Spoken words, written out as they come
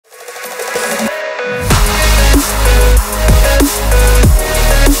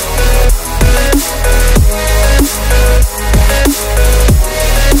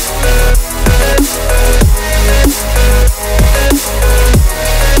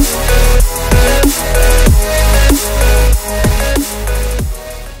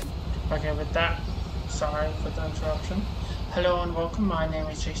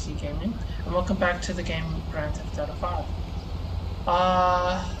back to the game Grand Theft Auto 5.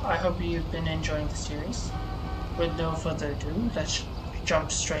 I hope you've been enjoying the series. With no further ado, let's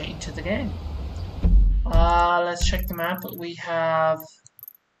jump straight into the game. Let's check the map. We have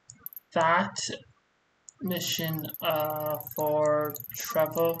that mission for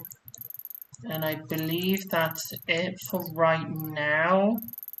Trevor, and I believe that's it for right now.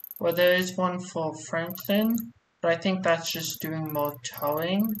 Well, there is one for Franklin, but I think that's just doing more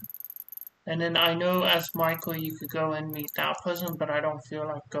towing. And then I know as Michael you could go and meet that person, but I don't feel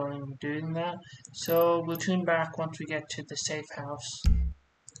like going and doing that. So we'll tune back once we get to the safe house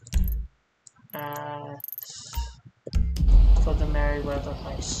for the Merryweather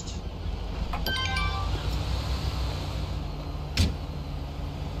heist.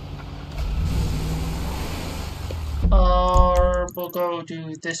 Or we'll go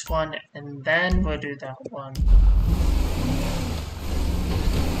do this one and then we'll do that one.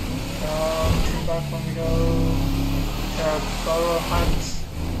 Tune back when we go to our Burrow Hunt.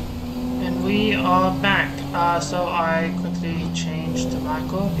 And we are back. So I quickly changed to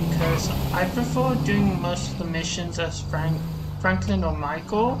Michael because I prefer doing most of the missions as Franklin or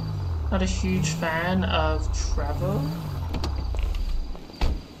Michael. Not a huge fan of Trevor.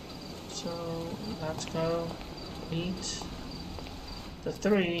 So let's go meet the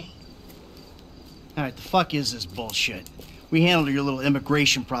three. Alright, the fuck is this bullshit? We handled your little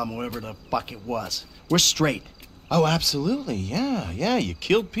immigration problem, whatever the fuck it was. We're straight. Oh, absolutely, yeah. You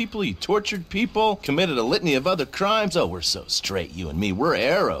killed people, you tortured people, committed a litany of other crimes. Oh, we're so straight, you and me. We're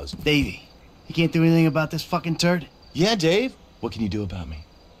arrows. Davey, you can't do anything about this fucking turd? Yeah, Dave? What can you do about me?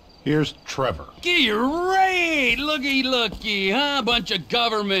 Here's Trevor. Great! Looky, huh? Bunch of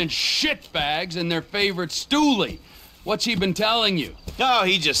government shitbags and their favorite stoolie. What's he been telling you? Oh,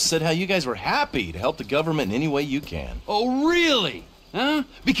 he just said how you guys were happy to help the government in any way you can. Oh, really? Huh?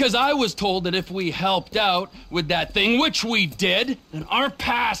 Because I was told that if we helped out with that thing, which we did, then our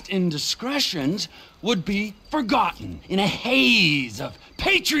past indiscretions would be forgotten in a haze of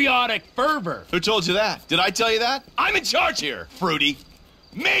patriotic fervor. Who told you that? Did I tell you that? I'm in charge here, Fruity.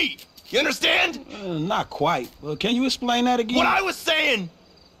 Me! You understand? Not quite. Well, can you explain that again? What I was saying!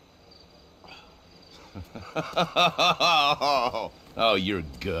 Oh, you're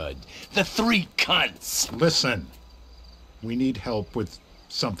good. The three cunts! Listen. We need help with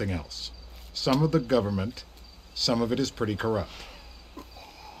something else. Some of the government, some of it is pretty corrupt.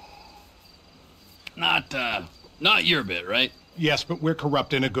 Not your bit, right? Yes, but we're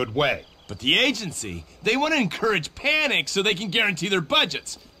corrupt in a good way. But the agency, they want to encourage panic so they can guarantee their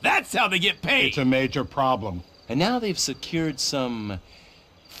budgets. That's how they get paid. It's a major problem. And now they've secured some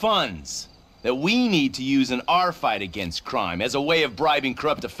funds that we need to use in our fight against crime as a way of bribing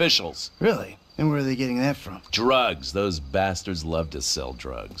corrupt officials. Really? And where are they getting that from? Drugs. Those bastards love to sell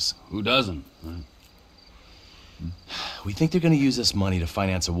drugs. Who doesn't? We think they're going to use this money to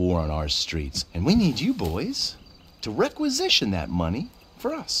finance a war on our streets. And we need you boys to requisition that money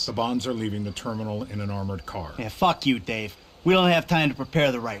for us. The bonds are leaving the terminal in an armored car. Yeah, fuck you, Dave. We don't have time to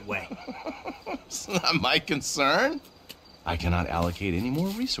prepare the right way. It's not my concern. I cannot allocate any more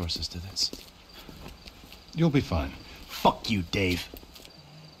resources to this. You'll be fine. Fuck you, Dave.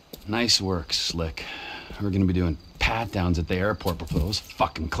 Nice work, Slick. We're gonna be doing pat-downs at the airport before those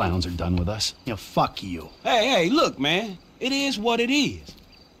fucking clowns are done with us. You know, fuck you. Hey, look, man. It is what it is.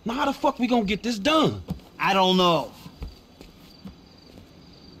 Now how the fuck we gonna get this done? I don't know.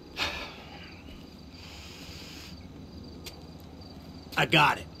 I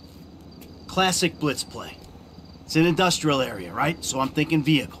got it. Classic blitz play. It's an industrial area, right? So I'm thinking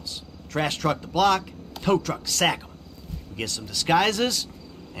vehicles. Trash truck the block, tow truck sack them. We get some disguises,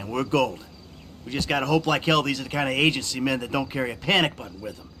 and we're golden. We just gotta hope like hell these are the kind of agency men that don't carry a panic button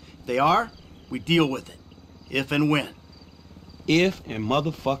with them. If they are, we deal with it. If and when. If and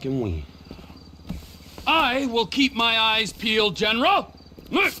motherfucking when. I will keep my eyes peeled, General.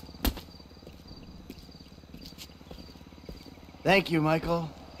 Thank you, Michael.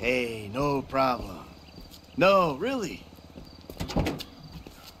 Hey, no problem. No, really.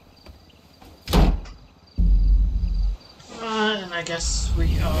 And I guess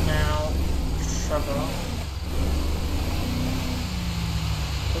we are now Trevor.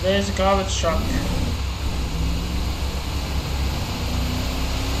 So there's a garbage truck.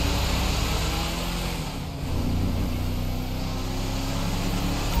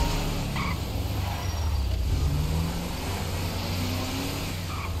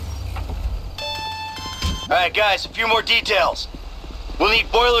 Alright, guys, a few more details. We'll need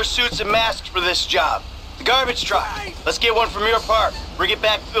boiler suits and masks for this job. The garbage truck. Let's get one from your park. Bring it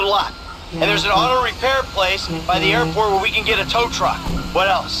back to the lot. And there's an auto repair place by the airport where we can get a tow truck. What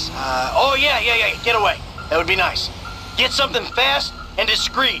else? Oh, yeah, get away. That would be nice. Get something fast and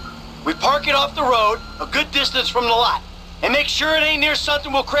discreet. We park it off the road, a good distance from the lot. And make sure it ain't near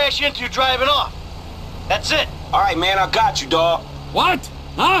something we'll crash into driving off. That's it. All right, man, I got you, dawg. What?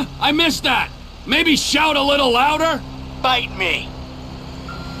 Huh? I missed that. Maybe shout a little louder? Bite me.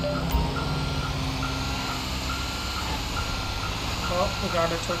 Oh, we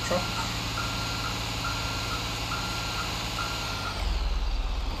got a tow truck.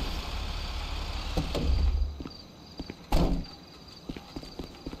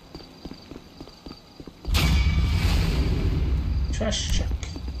 Trash check.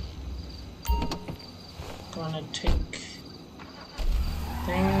 Gonna take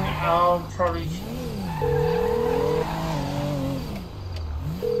thing. I'll probably.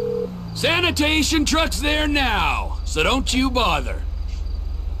 Sanitation truck's there now, so don't you bother.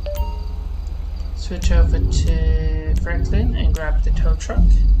 Switch over to Franklin and grab the tow truck.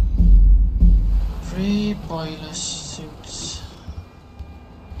 3 boiler suits.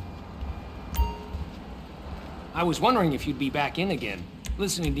 I was wondering if you'd be back in again.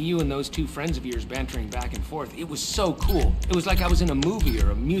 Listening to you and those 2 friends of yours bantering back and forth, it was so cool. It was like I was in a movie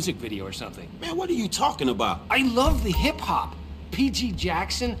or a music video or something. Man, what are you talking about? I love the hip-hop. P.G.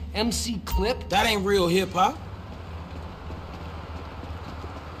 Jackson, MC Clip. That ain't real hip-hop.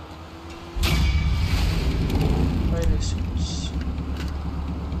 Boiler suits.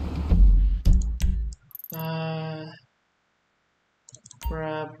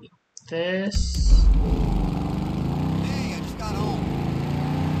 Grab this. Hey, I just got home.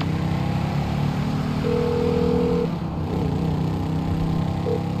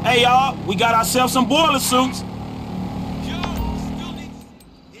 Hey, y'all, we got ourselves some boiler suits.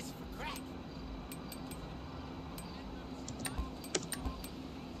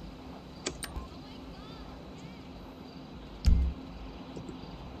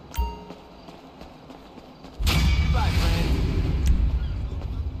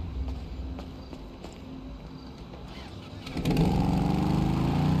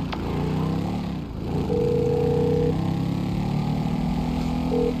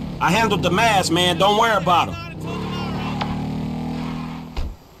 I handled the mask, man. Don't worry about him.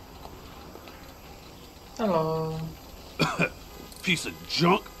 Hello. Piece of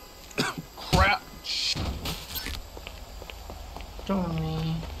junk. Crap. Don't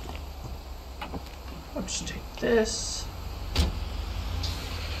me. I'll just take this.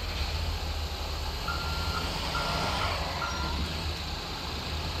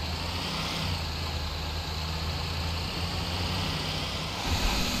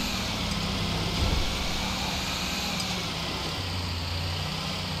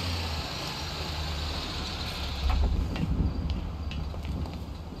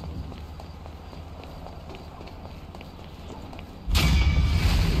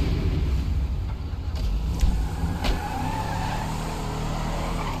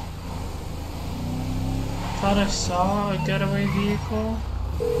 Thought I saw a getaway vehicle.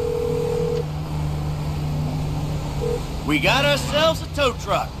 We got ourselves a tow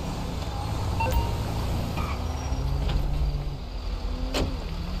truck.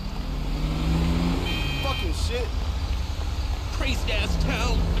 Fucking shit. Crazy ass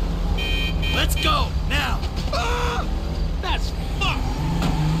town. Let's go, now. Ah! That's fucked.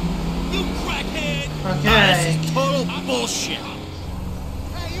 You crackhead. Okay. This is total bullshit.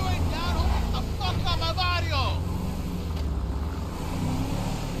 Hey, you ain't down. Who the fuck got my barrio?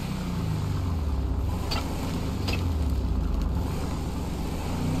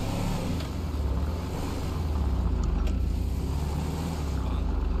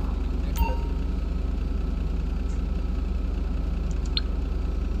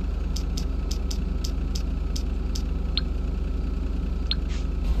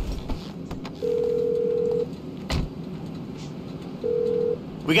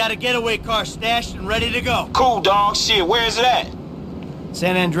 We got a getaway car stashed and ready to go. Cool, dog. Shit, where is it at?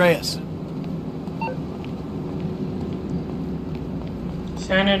 San Andreas.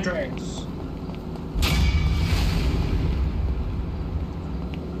 San Andreas.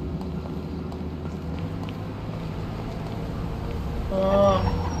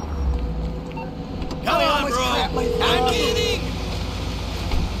 Come on, bro. I'm kidding.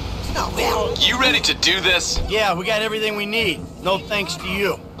 You ready to do this? Yeah, we got everything we need. No thanks to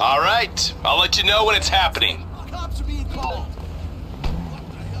you. All right. I'll let you know when it's happening. Cops are being called. What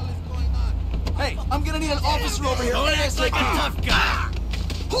the hell is going on? Hey, I'm gonna need an officer over here. Don't act like a tough guy.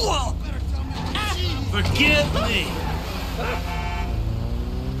 Forgive me.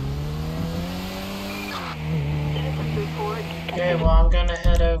 Okay. Okay, well, I'm gonna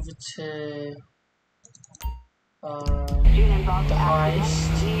head over to the heist.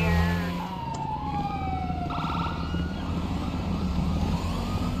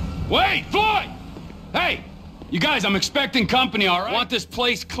 Wait, Floyd! Hey, you guys, I'm expecting company, all right? Want this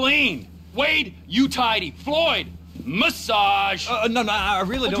place clean. Wade, you tidy. Floyd, massage. No, I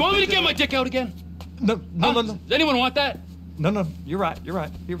really Do don't. you want me to get my dick out again? No. Does anyone want that? No, you're right.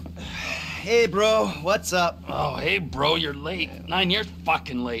 Hey, bro, what's up? Oh, hey, bro, you're late. 9 years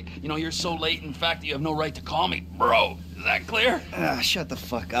fucking late. You know, you're so late, in fact, that you have no right to call me bro. Is that clear? Shut the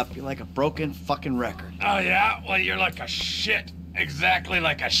fuck up. You're like a broken fucking record. Oh, yeah? Well, you're like a shit. Exactly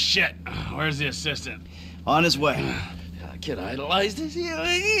like a shit. Where's the assistant? On his way. Kid idolized us.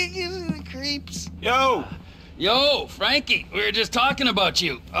 The creeps. Yo, Frankie, we were just talking about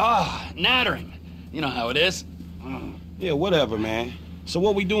you. Nattering. You know how it is. yeah, whatever, man. So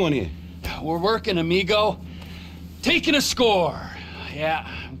what we doing here? We're working, amigo. Taking a score. Yeah,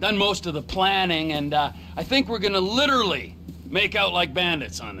 I've done most of the planning, and I think we're gonna literally make out like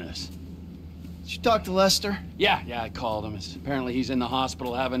bandits on this. Did you talk to Lester? Yeah, I called him. Apparently he's in the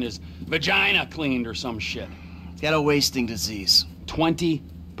hospital having his vagina cleaned or some shit. He's got a wasting disease.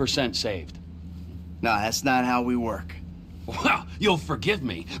 20% saved. No, that's not how we work. Well, you'll forgive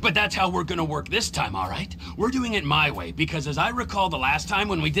me, but that's how we're gonna work this time, all right? We're doing it my way, because as I recall the last time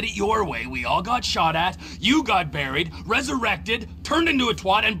when we did it your way, we all got shot at, you got buried, resurrected, turned into a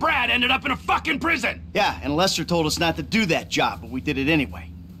twat, and Brad ended up in a fucking prison! Yeah, and Lester told us not to do that job, but we did it anyway.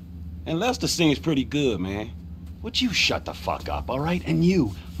 And Lester seems pretty good, man. Would you shut the fuck up, all right? And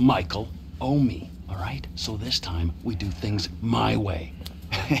you, Michael, owe me, all right? So this time, we do things my way.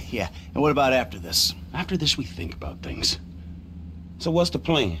 Yeah, and what about after this? After this, we think about things. So what's the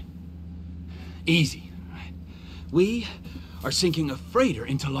plan? Easy. Right. We are sinking a freighter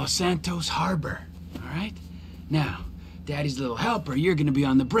into Los Santos Harbor, all right? Now, Daddy's little helper, you're gonna be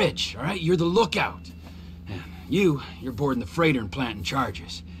on the bridge, all right? You're the lookout. And you're boarding the freighter and planting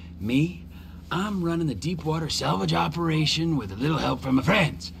charges. Me, I'm running the deep water salvage operation with a little help from my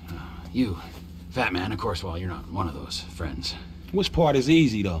friends. You, fat man, of course, well, you're not one of those friends. Which part is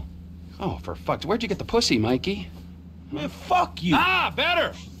easy, though? Oh, for fuck's... Where'd you get the pussy, Mikey? Man, fuck you.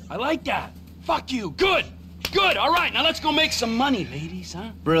 Better! I like that. Fuck you. Good. All right, now let's go make some money, ladies,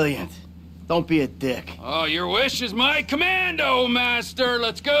 huh? Brilliant. Don't be a dick. Oh, your wish is my commando, master.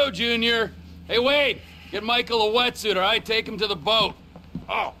 Let's go, Junior. Hey, Wade, get Michael a wetsuit, all right? Take him to the boat.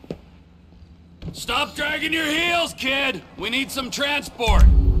 Oh. Stop dragging your heels, kid. We need some transport.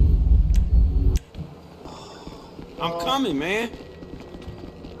 I'm coming, man.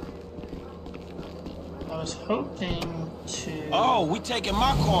 I was hoping to... Oh, we taking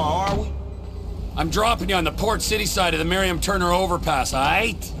my car, are we? I'm dropping you on the Port City side of the Miriam Turner overpass, all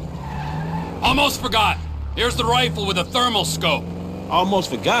right? Almost forgot. Here's the rifle with a thermal scope. Almost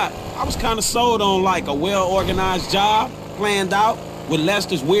forgot. I was kind of sold on, like, a well-organized job, planned out, with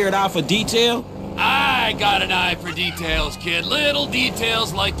Lester's weird eye for detail. I got an eye for details, kid. Little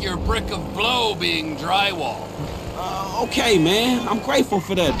details like your brick of blow being drywall. Okay, man. I'm grateful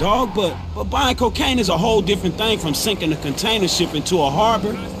for that, dog, but buying cocaine is a whole different thing from sinking a container ship into a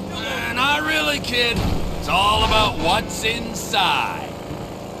harbor. Not really, kid. It's all about what's inside.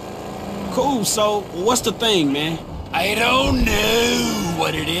 Cool, so what's the thing, man? I don't know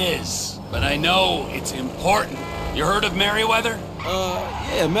what it is, but I know it's important. You heard of Merryweather?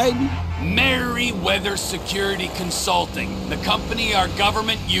 Yeah, maybe. Merryweather Security Consulting, the company our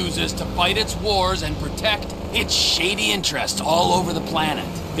government uses to fight its wars and protect its shady interests all over the planet.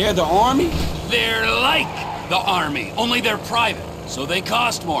 They're the army? They're like the army, only they're private, so they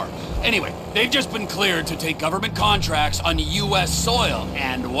cost more. Anyway, they've just been cleared to take government contracts on U.S. soil,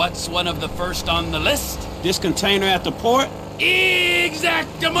 and what's one of the first on the list? This container at the port?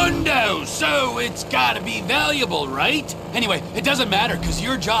 Exactamundo! So it's gotta be valuable, right? Anyway, it doesn't matter, because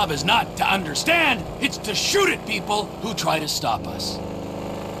your job is not to understand, it's to shoot at people who try to stop us.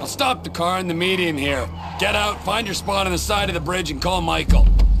 I'll stop the car in the median here. Get out, find your spot on the side of the bridge, and call Michael.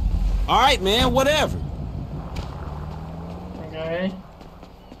 All right, man, whatever. Okay.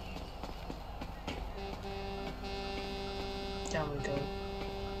 Down we go.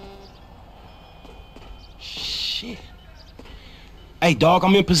 Shit. Hey, dog,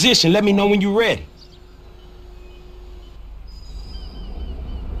 I'm in position. Let me know when you're ready.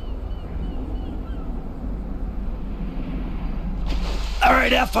 All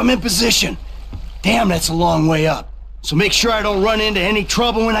right, F, I'm in position. Damn, that's a long way up. So make sure I don't run into any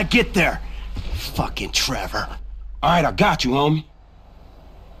trouble when I get there. Fucking Trevor. All right, I got you, homie.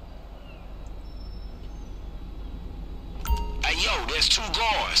 Hey, yo, there's two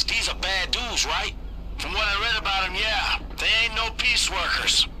guards. These are bad dudes, right? From what I read about them, yeah. They ain't no peace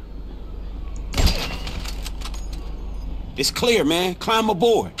workers. It's clear, man. Climb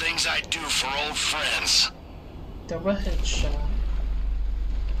aboard. Things I do for old friends. Double headshot.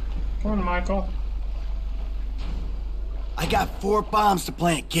 Come on, Michael. I got 4 bombs to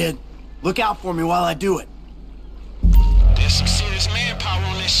plant, kid. Look out for me while I do it. There's some serious manpower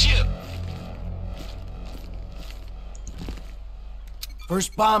on this ship.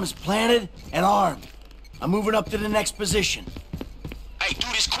 First bomb is planted and armed. I'm moving up to the next position. Hey, do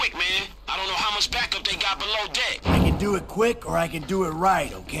this quick, man. I don't know how much backup they got below deck. I can do it quick or I can do it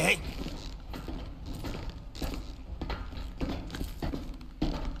right, okay?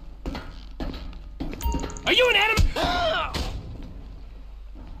 Are you an animal?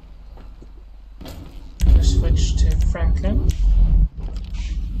 Switch to Franklin.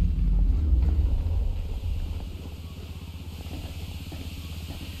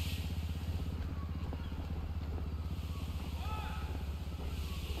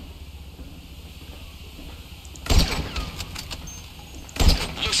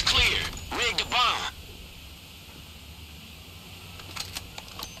 Looks clear. Rig the bomb.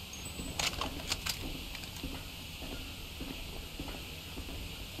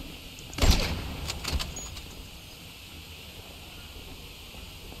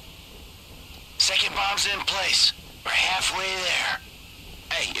 Second bomb's in place. We're halfway there.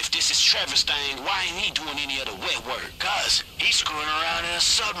 Hey, if this is Trevor's thing, why ain't he doing any of the wet work? Cuz he's screwing around in a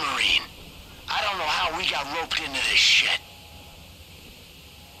submarine. I don't know how we got roped into this shit.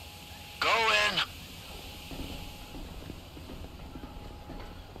 Go in.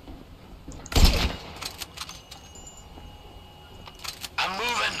 I'm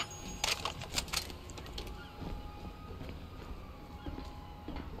moving.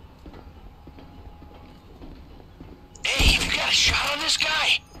 Hey, have you got a shot on this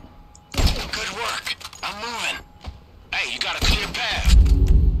guy? Good work. I'm moving. Hey, you got a clear path.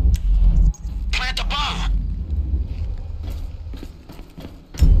 Plant the bomb.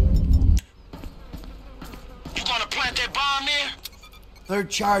 You gonna plant that bomb there? Third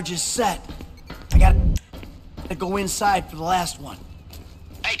charge is set. I gotta go inside for the last one.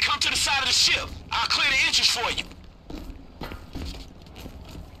 Hey, come to the side of the ship. I'll clear the entrance for you.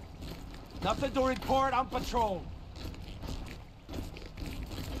 Nothing to report on patrol.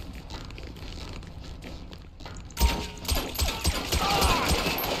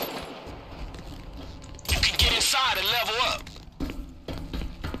 You can get inside and level up.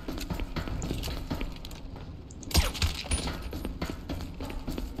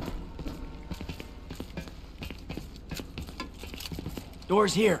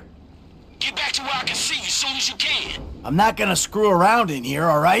 Door's here. Get back to where I can see you as soon as you can. I'm not gonna screw around in here,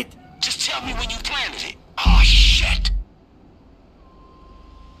 alright? Just tell me when you planted it. Oh, shit.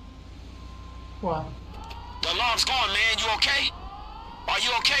 What? The alarm's gone, man. You okay? Are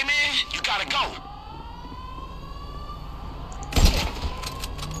you okay, man? You gotta go.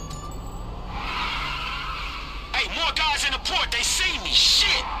 Hey, more guys in the port. They see me.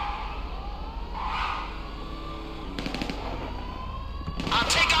 Shit. I'll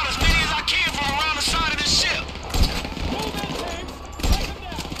take out as many as I can from around the side of the ship.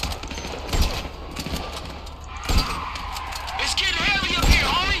 It's getting heavy up here,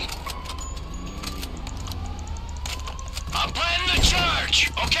 homie. I'm planning the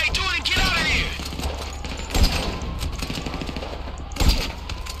charge. Okay, do it and get out of here.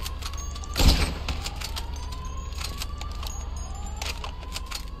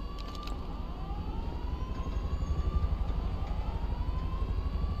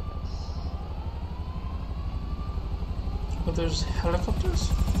 Oh, there's helicopters?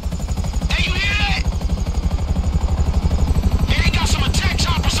 Hey, you hear that? Hey, they got some attack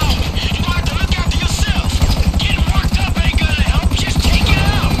choppers on me. You gonna have to look after yourself. Getting worked up ain't gonna help. Just take it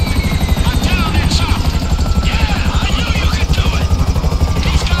out. I'm down that chopper. Yeah, I knew you could do it.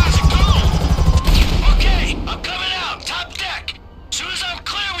 These guys are gone. Okay, I'm coming out. Top deck. Soon as I'm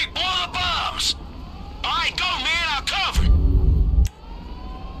clear, we blow the bombs. All right, go, man. I'll cover.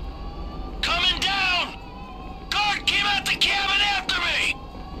 Coming down. Guard came out the cabin after me!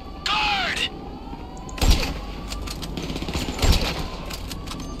 Guard!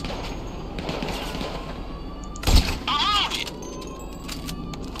 I'm on it!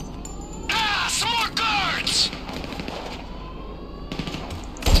 Ah, some more guards!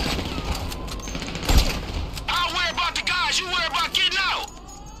 I'll worry about the guys, you worry about getting out!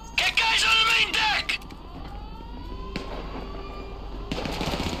 Get guys on the main deck!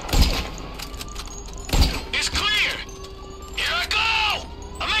 It's clear! Here I go!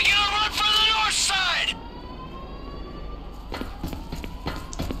 I'm making a run for the north side!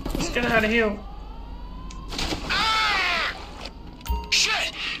 Let's get out of here.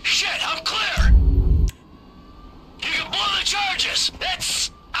 is.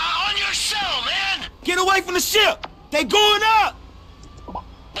 It's on your cell, man. Get away from the ship! They going up! Blow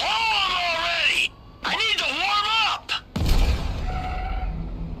 'em already. I need to warm up.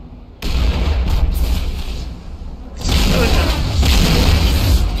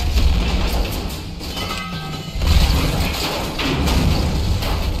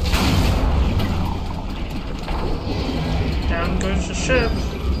 Down goes the ship.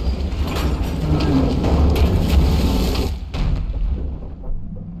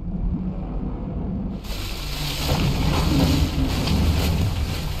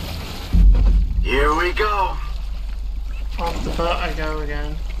 Here we go. Off the boat I go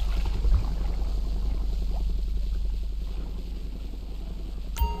again.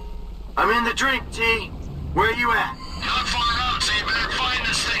 I'm in the drink, T. Where you at? Not far out, so you better find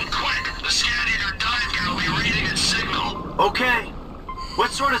this thing quick. The Scan-Eater dive gear will be reading its signal. Okay.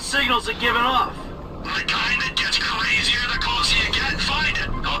 What sort of signals it giving off? The kind that gets crazier the closer you get. Find it.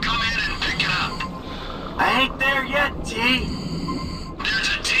 I'll come in and pick it up. I ain't there yet, T. There's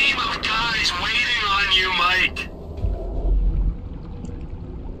a team of guys waiting on you, Mike.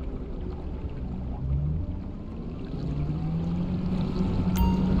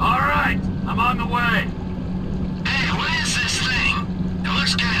 All right, I'm on the way. Hey, what is this thing? It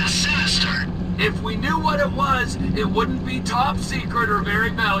looks kind of sinister. If we knew what it was, it wouldn't be top secret or very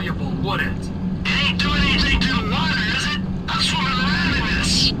valuable, would it? It ain't doing anything to the water, is it? I'm swimming around in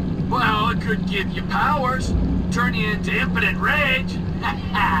this. Well, it could give you powers, turn you into impotent rage.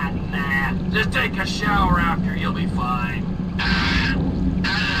 Nah, just take a shower after, you'll be fine. How did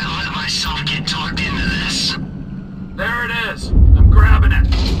I let myself get talked into this? There it is. I'm grabbing it.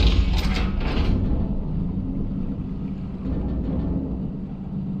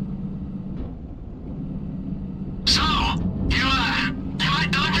 So, you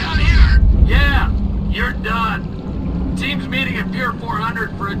done down here? Yeah, you're done. Team's meeting at Pier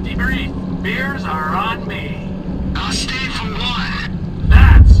 400 for a debrief. Beers are on me. I'll stay for one.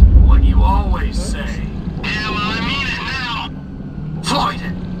 That's what you always say. Yeah, well, I mean it now. Floyd,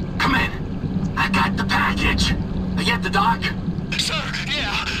 come in. I got the package. Are you at the dock? Sir,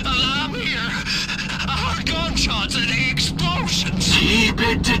 yeah, I'm here. I heard gunshots and explosions. Keep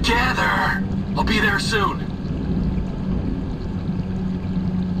it together. I'll be there soon.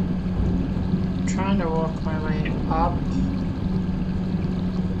 Trying to walk my way up.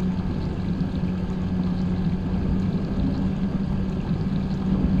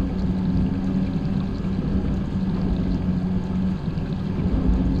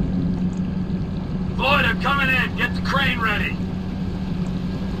 Floyd, I'm coming in. Get the crane ready.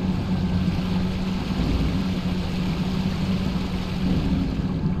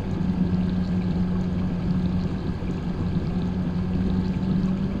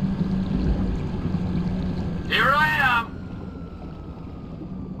 Here I am.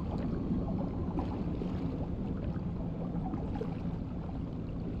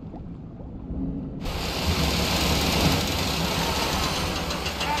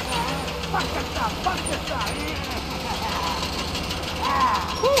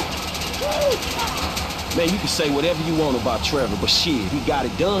 Man, you can say whatever you want about Trevor, but shit, he got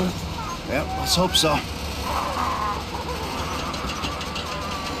it done. Yep, let's hope so.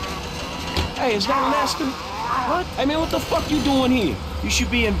 Hey, is that Lester? What? Hey, man, what the fuck you doing here? You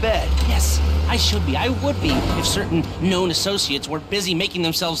should be in bed. Yes, I should be. I would be if certain known associates were busy making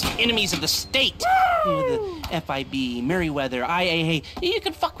themselves enemies of the state. You know, the FIB, Merryweather, IAA. You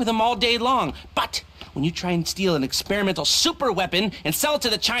can fuck with them all day long. But when you try and steal an experimental super weapon and sell it to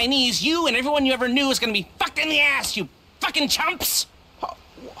the Chinese, you and everyone you ever knew is gonna be fucked in the ass, you fucking chumps!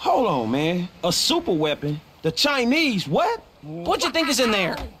 Hold on, man. A super weapon? The Chinese, what? What you think is in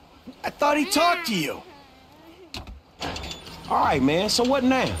there? I thought he talked to you. All right, man, so what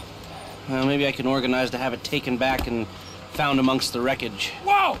now? Well, maybe I can organize to have it taken back and found amongst the wreckage.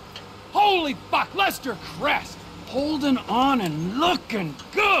 Whoa! Holy fuck, Lester Crest! Holding on and looking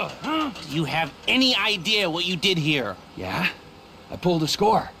good, huh? Do you have any idea what you did here? Yeah? I pulled a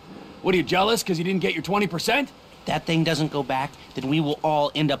score. What, are you jealous because you didn't get your 20%? That thing doesn't go back, then we will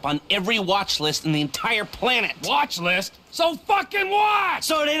all end up on every watch list in the entire planet. Watch list? So fucking what?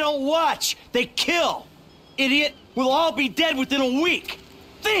 So they don't watch, they kill. Idiot, we'll all be dead within a week.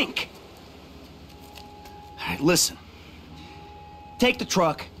 Think! All right, listen. Take the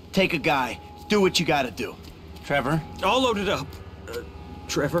truck, take a guy, do what you gotta do. Trevor? All loaded up.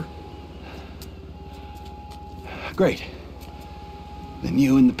 Trevor? Great. Then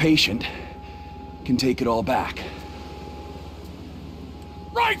you and the patient can take it all back.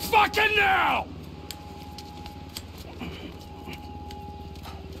 Right fucking now!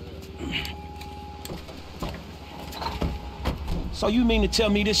 So you mean to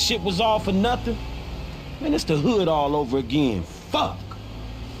tell me this shit was all for nothing? Man, it's the hood all over again. Fuck!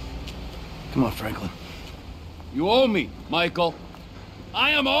 Come on, Franklin. You owe me, Michael.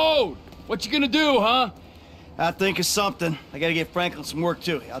 I am owed. What you gonna do, huh? I'll think of something. I gotta get Franklin some work,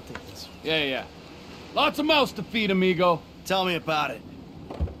 too. I'll take this. Yeah. Lots of mouths to feed, amigo. Tell me about it.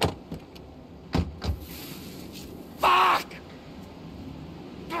 Fuck!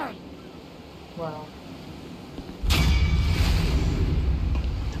 Well,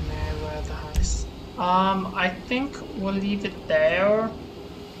 the Merryweather heist. I think we'll leave it there.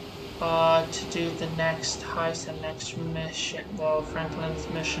 To do the next heist and next mission. Well, Franklin's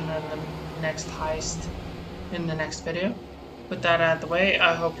mission and the next heist in the next video. With that out of the way,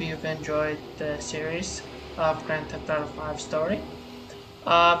 I hope you've enjoyed the series of Grand Theft Auto 5 story.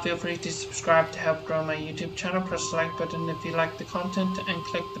 Feel free to subscribe to help grow my YouTube channel. Press the like button if you like the content and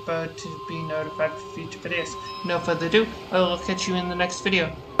click the bell to be notified for future videos. No further ado, I will catch you in the next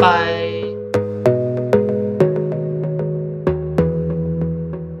video. Bye!